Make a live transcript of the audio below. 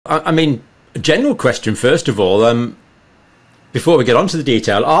I mean, a general question first of all. Before we get on to the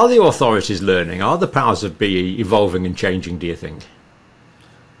detail, are the authorities learning? Are the powers that be evolving and changing, do you think?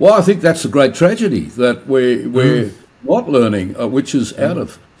 Well, I think that's a great tragedy, that we're not learning, which is out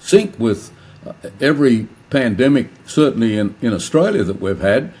of sync with every pandemic, certainly in Australia, that we've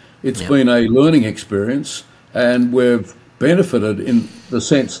had. It's been a learning experience, and we've benefited in the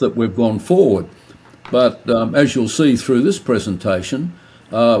sense that we've gone forward. But as you'll see through this presentation,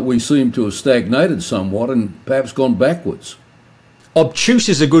 we seem to have stagnated somewhat and perhaps gone backwards. Obtuse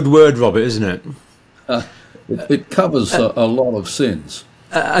is a good word, Robert, isn't it? It covers a lot of sins.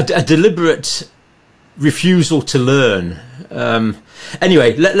 A deliberate refusal to learn.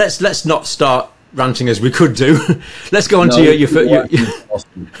 Anyway, let's not start ranting as we could do. Let's go on to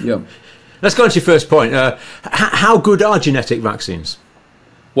let's go on to your first point. How good are genetic vaccines?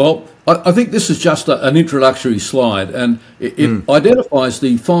 Well, I think this is just an introductory slide, and it identifies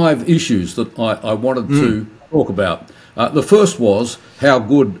the 5 issues that I wanted to talk about. The first was how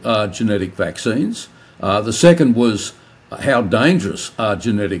good are genetic vaccines. The second was how dangerous are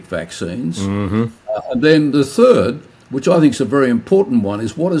genetic vaccines. And then the third, which I think is a very important one,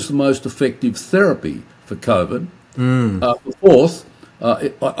 is what is the most effective therapy for COVID. The fourth,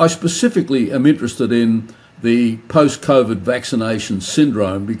 I specifically am interested in the post-COVID vaccination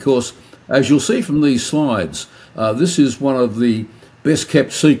syndrome, because as you'll see from these slides, this is one of the best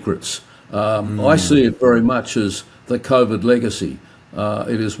kept secrets. I see it very much as the COVID legacy.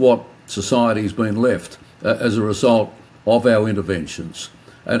 It is what society's been left as a result of our interventions.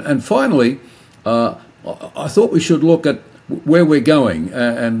 And finally, I thought we should look at where we're going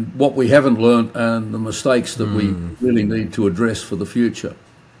and what we haven't learned and the mistakes that we really need to address for the future.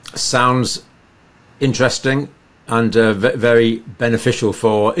 Sounds interesting and very beneficial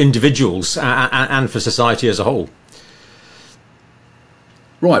for individuals and for society as a whole.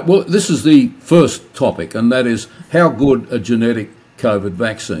 Right, well, this is the first topic, and that is how good are genetic COVID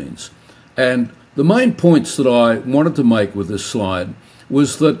vaccines. And the main points that I wanted to make with this slide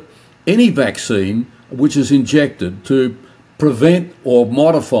was that any vaccine which is injected to prevent or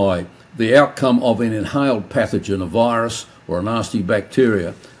modify the outcome of an inhaled pathogen, a virus or a nasty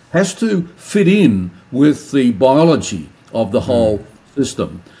bacteria, has to fit in with the biology of the whole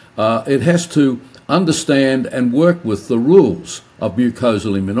system. It has to understand and work with the rules of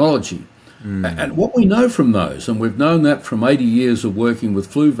mucosal immunology. And what we know from those, and we've known that from 80 years of working with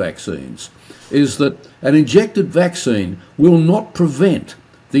flu vaccines, is that an injected vaccine will not prevent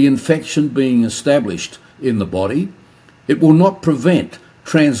the infection being established in the body. It will not prevent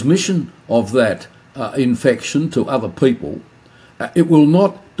transmission of that infection to other people. It will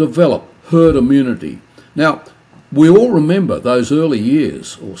not develop herd immunity. Now, we all remember those early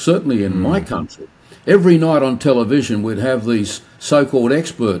years, or certainly in my country, every night on television we'd have these so-called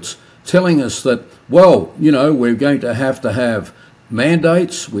experts telling us that, well, you know, we're going to have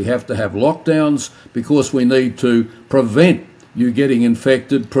mandates, we have to have lockdowns because we need to prevent you getting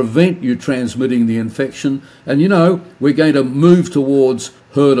infected, prevent you transmitting the infection, and, you know, we're going to move towards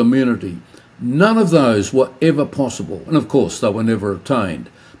herd immunity. None of those were ever possible, and of course they were never attained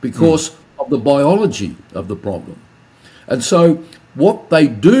because of the biology of the problem. And so what they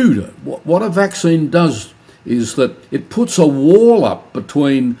do, what a vaccine does, is that it puts a wall up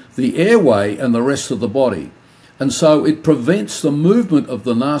between the airway and the rest of the body. And so it prevents the movement of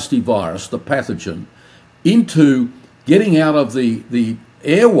the nasty virus, the pathogen, into getting out of the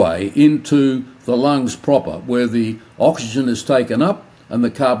airway into the lungs proper, where the oxygen is taken up and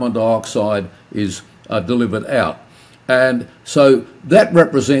the carbon dioxide is delivered out. And so that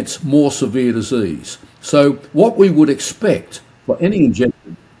represents more severe disease. So what we would expect for any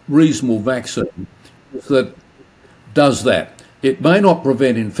injected reasonable vaccine is that does that. It may not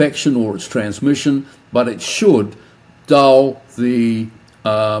prevent infection or its transmission, but it should dull the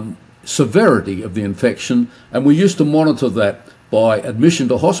severity of the infection, and we used to monitor that by admission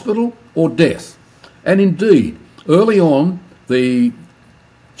to hospital or death. And indeed, early on, the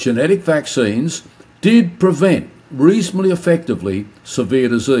genetic vaccines did prevent reasonably effectively severe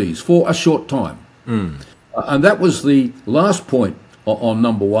disease for a short time. And that was the last point on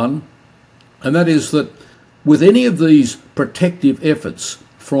number one, and that is that with any of these protective efforts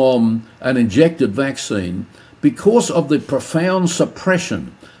from an injected vaccine, because of the profound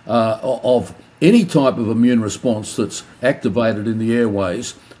suppression of any type of immune response that's activated in the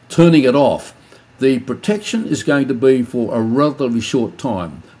airways, turning it off, the protection is going to be for a relatively short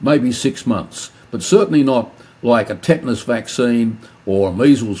time, maybe 6 months, but certainly not like a tetanus vaccine or a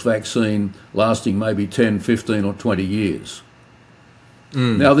measles vaccine lasting maybe 10, 15 or 20 years.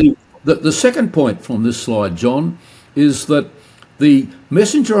 Now, the second point from this slide, John, is that the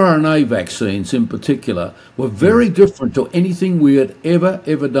messenger RNA vaccines in particular were very different to anything we had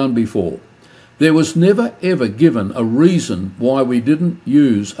ever done before. There was never ever given a reason why we didn't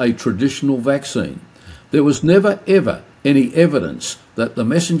use a traditional vaccine. There was never ever any evidence that the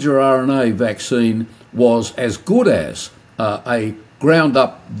messenger RNA vaccine was as good as a ground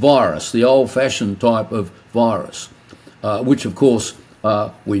up virus, the old fashioned type of virus, which of course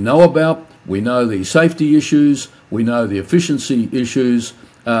we know about. We know the safety issues, we know the efficiency issues,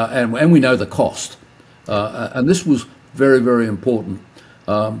 and we know the cost. And this was very important.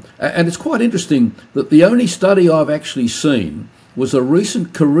 And it's quite interesting that the only study I've actually seen was a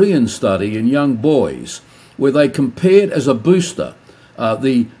recent Korean study in young boys where they compared as a booster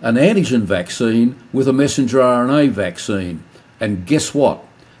an antigen vaccine with a messenger RNA vaccine. And guess what?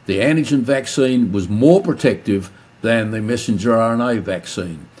 The antigen vaccine was more protective than the messenger RNA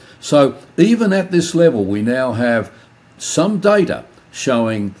vaccine. So even at this level, we now have some data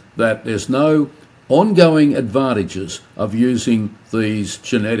showing that there's no ongoing advantages of using these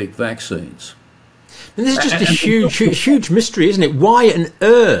genetic vaccines. And this is just a huge mystery, isn't it? Why on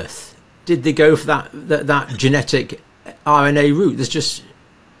earth did they go for that genetic RNA route? There's just...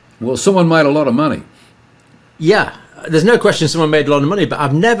 Well, someone made a lot of money. Yeah, there's no question someone made a lot of money, but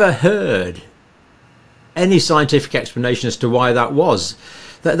I've never heard any scientific explanation as to why that was.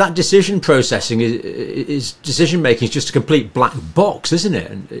 That decision processing is decision making is just a complete black box, isn't it?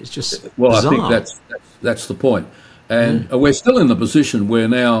 And it's just bizarre. I think that's the point. And we're still in the position where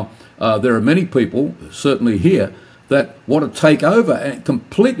now there are many people, certainly here, that want to take over and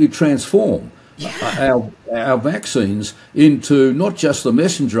completely transform our vaccines into not just the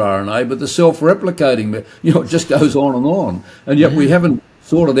messenger RNA, but the self-replicating. You know, it just goes on and on. And yet we haven't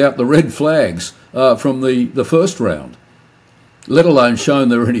sorted out the red flags from the first round, let alone shown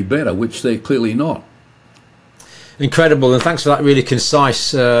they're any better, which they're clearly not. Incredible, and thanks for that really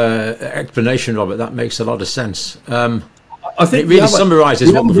concise explanation, Robert. That makes a lot of sense. I think it really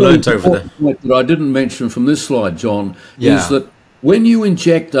summarises what we've learned over there. That I didn't mention from this slide, John, is that when you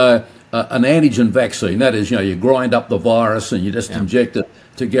inject an antigen vaccine, that is, you grind up the virus and you just inject it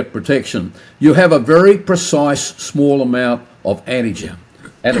to get protection, you have a very precise small amount of antigen,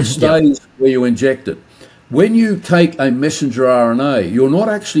 and it stays where you inject it. When you take a messenger RNA, you're not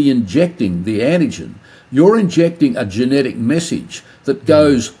actually injecting the antigen, you're injecting a genetic message that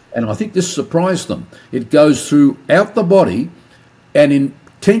goes, and I think this surprised them, it goes throughout the body and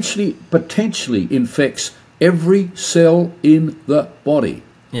potentially infects every cell in the body.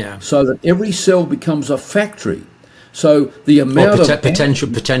 Yeah. So that every cell becomes a factory. So the amount of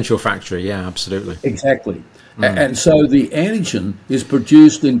potential factory, yeah, absolutely. Exactly. And so the antigen is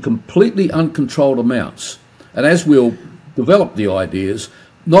produced in completely uncontrolled amounts. And as we'll develop the ideas,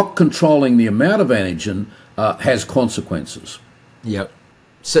 not controlling the amount of antigen has consequences. Yep.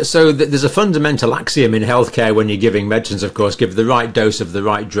 So there's a fundamental axiom in healthcare when you're giving medicines, of course: give the right dose of the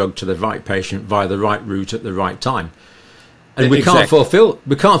right drug to the right patient via the right route at the right time. And we can't fulfill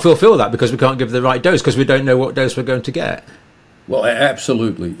that because we can't give the right dose because we don't know what dose we're going to get. Well,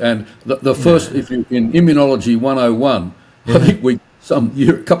 absolutely. And the first, if you in Immunology 101, I think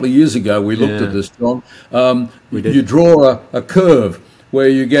a couple of years ago we looked at this, John. You draw a curve where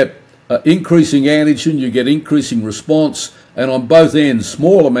you get increasing antigen, you get increasing response, and on both ends,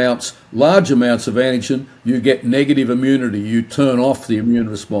 small amounts, large amounts of antigen, you get negative immunity. You turn off the immune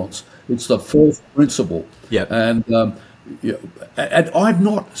response. It's the fourth principle. Yeah. And I've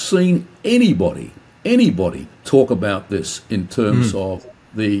not seen anybody talk about this in terms of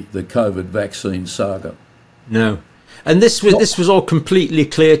the COVID vaccine saga. No. And this was all completely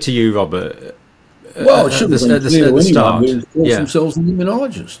clear to you, Robert? Well, it should have been clear to anyone who calls themselves an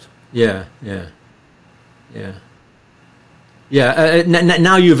immunologist. Yeah.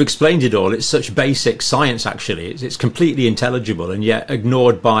 Now you've explained it all. It's such basic science, actually. It's completely intelligible and yet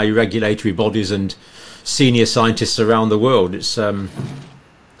ignored by regulatory bodies and senior scientists around the world. It's the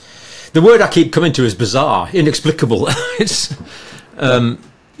word I keep coming to is bizarre, inexplicable. It's I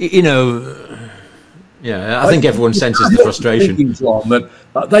think everyone senses the frustration. John, that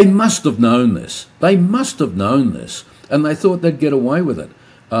they must have known this. They must have known this, and they thought they'd get away with it.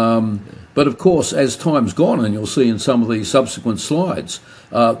 But of course, as time's gone, and you'll see in some of these subsequent slides,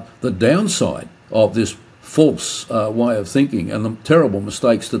 the downside of this false way of thinking and the terrible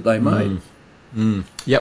mistakes that they made. Yep.